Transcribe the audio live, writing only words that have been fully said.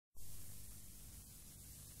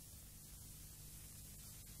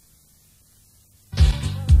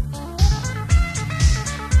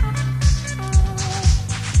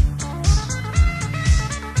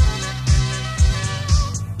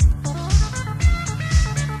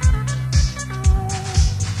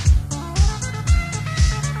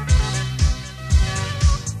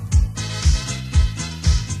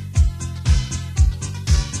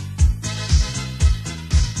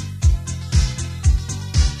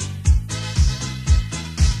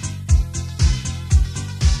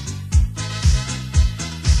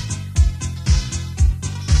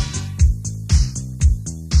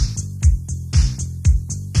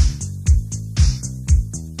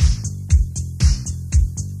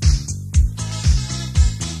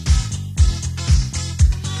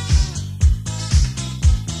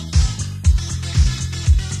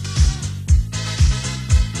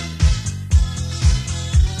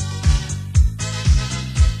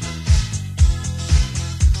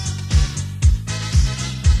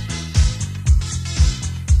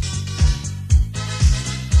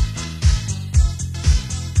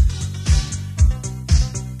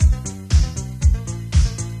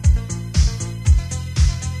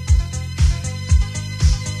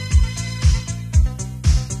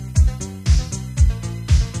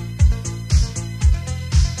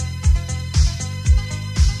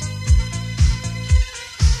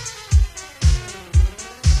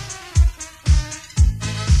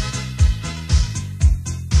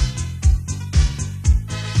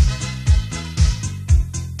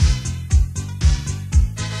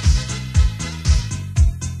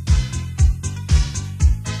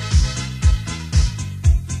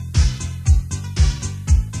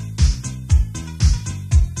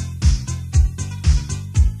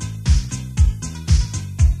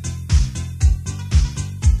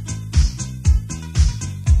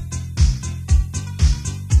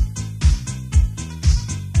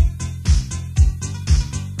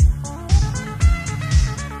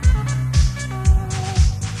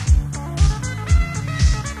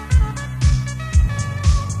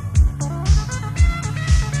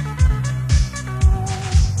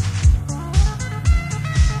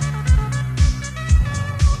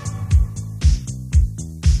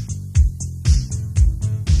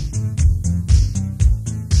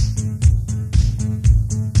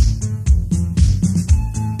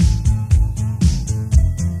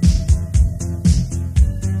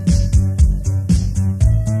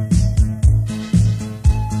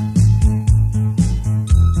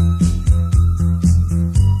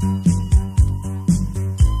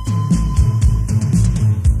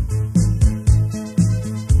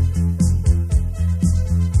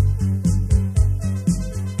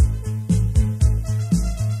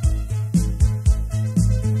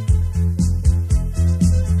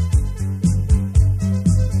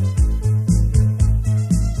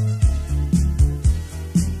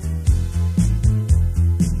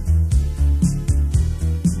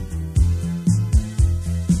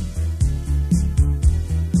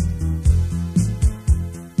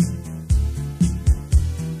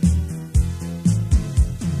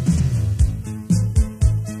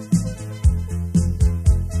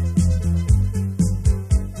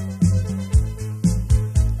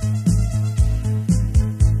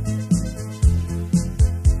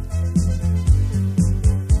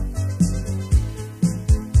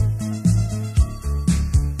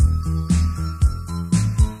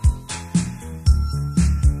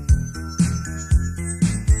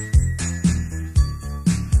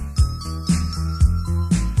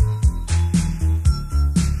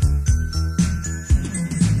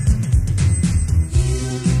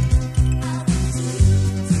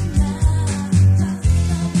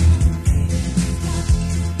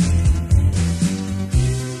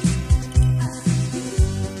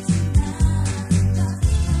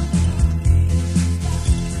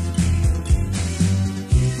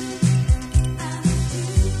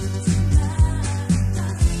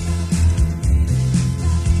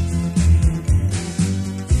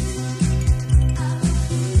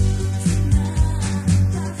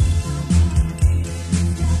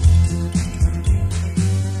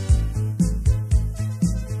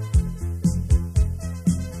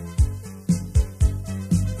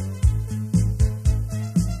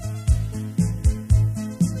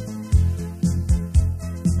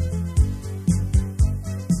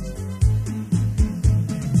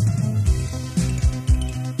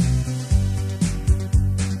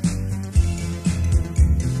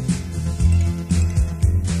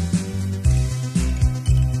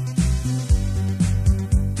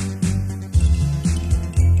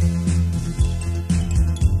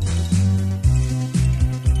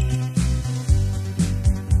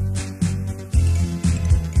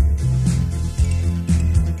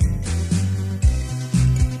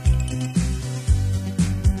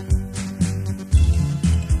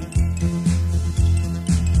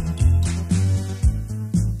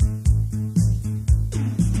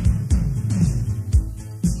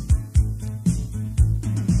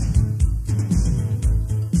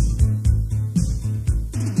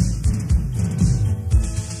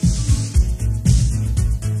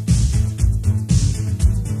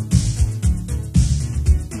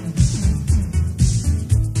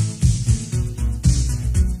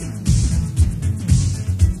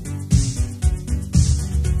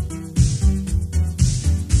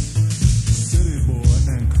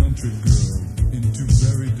Two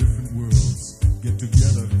very different worlds get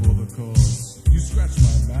together for the cause. You scratch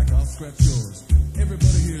my back, I'll scratch yours.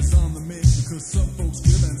 Everybody here is on the make because some folks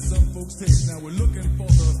give and some folks take. Now we're looking for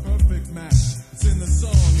the perfect match. It's in the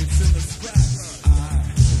song, it's in the scratch. I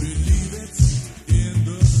believe it in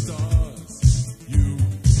the stars. You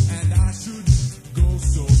and I should go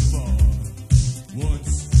so far.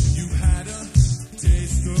 Once you had a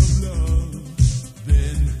taste of love,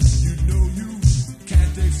 then you know you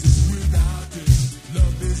can't exist without it.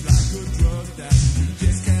 Love is like a drug that you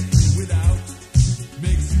just can't do without.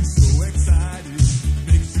 Makes you so excited,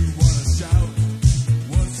 makes you wanna shout.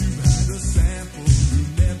 Once you've had a sample, you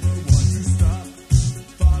never want to stop.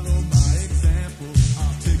 Follow my example,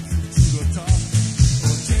 I'll take you to the top.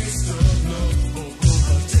 A taste of love, oh,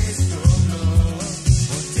 oh, a taste of love.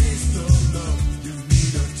 A taste of love, you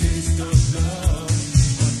need a taste of love.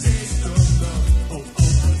 A taste of love, oh,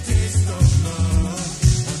 oh, a taste of love.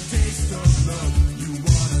 A taste of love, you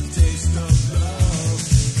want a taste of love.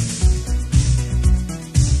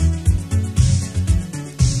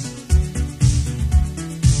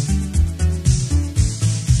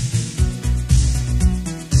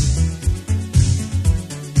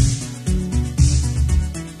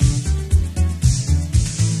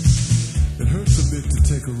 It hurts a bit to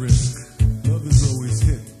take a risk. Love is always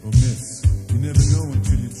hit or miss. You never know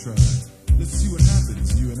until you try. Let's see what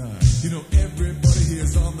happens, you and I. You know, everybody here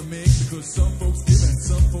is on the make because some folks give and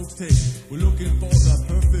some folks take. We're looking for the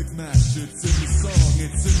perfect match. It's in the song,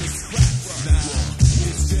 it's in the scratch. Now,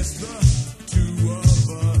 it's just the two of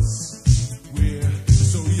us. We're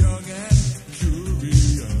so young and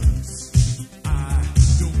curious. I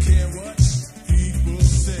don't care what people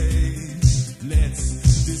say.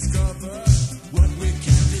 Let's discover what we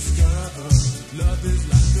can discover. Love is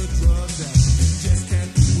like a drug that you just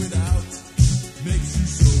can't do without. Makes you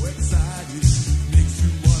so excited, makes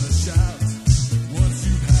you wanna shout. Once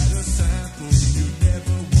you've had a sample, you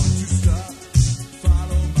never want to stop.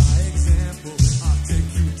 Follow my example, I'll take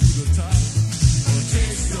you to the top. A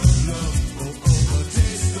taste of love, oh oh, a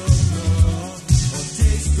taste of love. A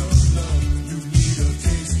taste of love, you need a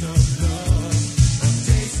taste of love.